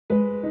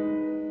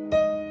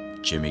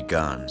Jimi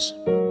Guns.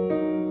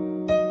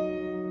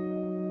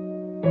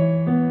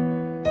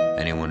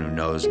 Anyone who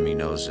knows me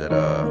knows that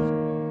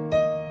I'm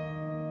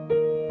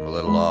a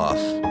little off.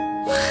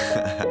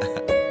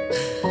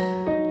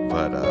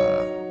 But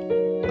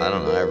I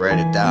don't know, I write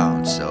it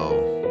down, so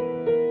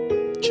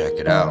check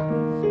it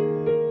out.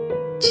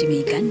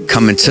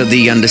 Coming to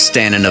the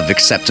understanding of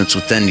acceptance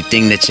with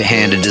anything that you're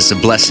handed is a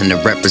blessing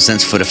that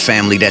represents for the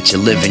family that you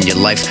live in your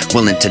life.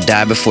 Willing to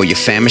die before you're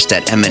famished,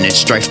 that eminent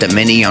strife that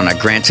many are not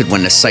granted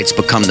when the sights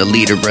become the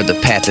leader or the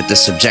path that they're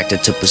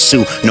subjected to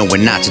pursue.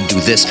 Knowing not to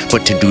do this,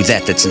 but to do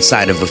that that's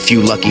inside of a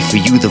few. Lucky for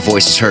you, the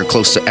voice is heard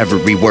close to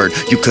every word.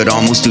 You could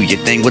almost do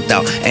your thing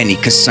without any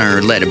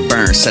concern. Let it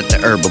burn, set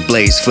the herb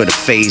ablaze for the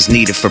phase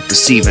needed for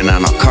perceiving.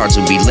 On our cards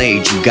will be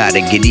laid, you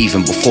gotta get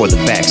even before the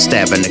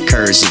backstabbing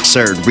occurs.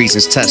 Absurd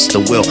reasons test the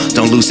will.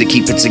 Don't lose it,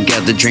 keep it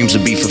together, dreams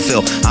will be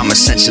fulfilled. I'm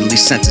essentially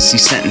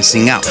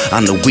sentencing out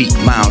on the weak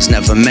miles.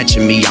 Never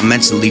mention me, I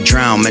mentally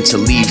drown. Meant to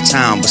leave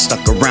town, but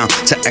stuck around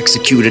to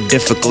execute a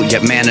difficult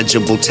yet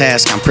manageable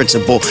task. I'm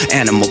principal,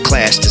 animal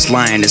clash. This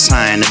lion is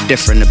high in a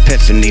different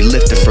epiphany.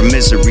 Lifted from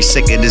misery,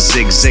 sick of the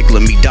Zig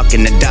Ziglar. Me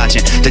ducking and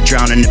dodging, to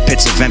drown in the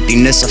pits of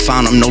emptiness. I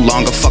found I'm no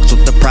longer fucks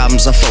with the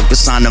problems. I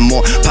focus on the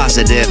more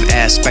positive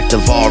aspect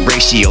of all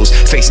ratios.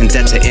 Facing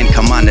debt to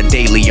income on the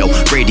daily-o.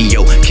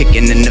 Radio,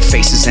 kicking in the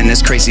faces and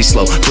it's crazy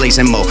slow,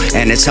 blazing mo,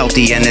 and it's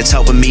healthy and it's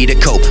helping me to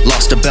cope.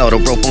 Lost the belt, a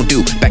rope won't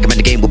do. Back up in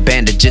the game with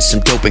bandages, some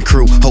dope and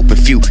crew. Hoping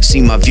few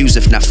see my views,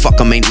 if not fuck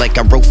 'em, ain't like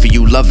I wrote for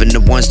you. Loving the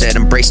ones that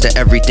embrace that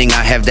everything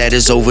I have that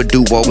is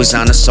overdue. Always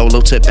on a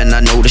solo tip and I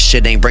know the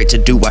shit ain't right to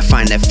do. I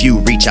find that few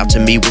reach out to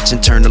me, which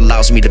in turn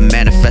allows me to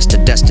manifest a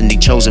destiny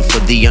chosen for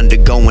the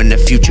undergoing. The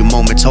future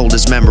moments hold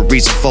as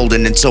memories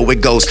unfolding, and so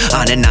it goes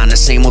on and on. The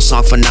same old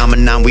song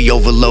phenomenon we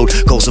overload.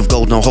 Goals of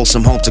gold, no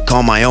wholesome home to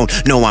call my own.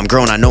 No, I'm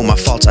grown, I know my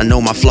faults, I know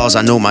my flaws,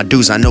 I know my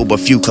dues, I know but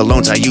few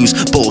colognes I use.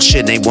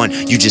 Bullshit ain't one,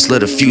 you just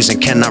lit a fuse and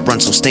cannot run,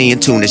 so stay in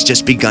tune, it's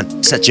just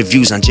begun. Set your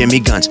views on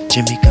Jimi Guns,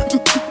 Jimi Guns.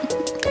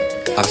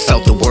 I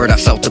felt the word, I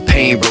felt the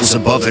pain, rose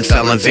above and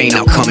fell in vain.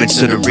 Now coming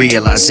to the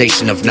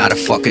realization of not a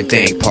fucking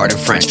thing. Pardon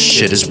French,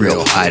 shit is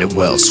real, hide it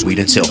well, sweet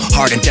until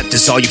heart and depth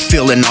is all you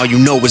feel, and all you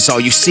know is all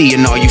you see,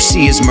 and all you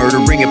see is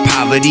murdering and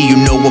poverty. You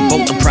know we're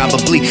both are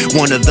probably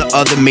one or the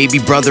other, maybe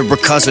brother or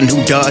cousin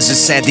who does. It's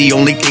sad, the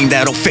only thing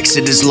that'll fix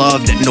it is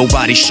love that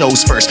nobody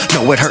shows first.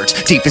 No, it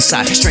hurts deep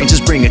inside,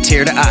 strangers bring a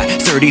tear to eye.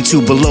 32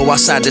 below,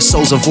 outside their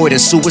souls avoiding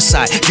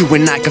suicide. You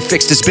and I can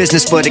fix this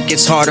business, but it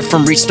gets harder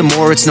from reach. The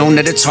more it's known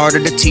that it's harder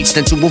to teach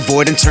than to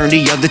avoid and turn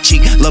the other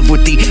cheek. Love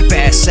with the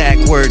bad sack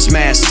words,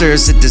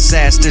 masters of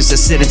disasters that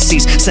sit and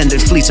cease, sending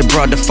fleets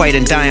abroad to fight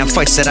and die on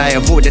fights that I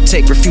avoid to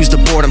take. Refuse the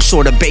board, I'm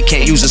sort of bait,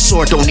 can't use a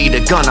sword, don't need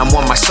a gun, I'm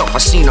one myself. I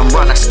seen them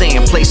run, I stay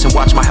in place and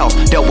watch my health.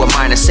 Dealt with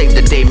mine and saved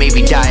the day,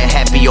 maybe die a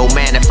happy old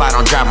man if I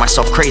don't drive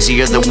myself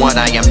crazier than what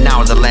I am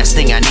now. The last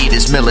thing I need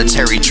is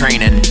military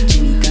training.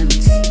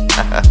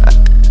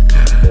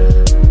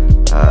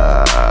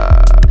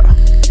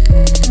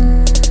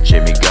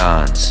 Jimi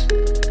Guns,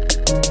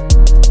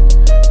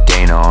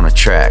 Dana on the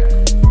track.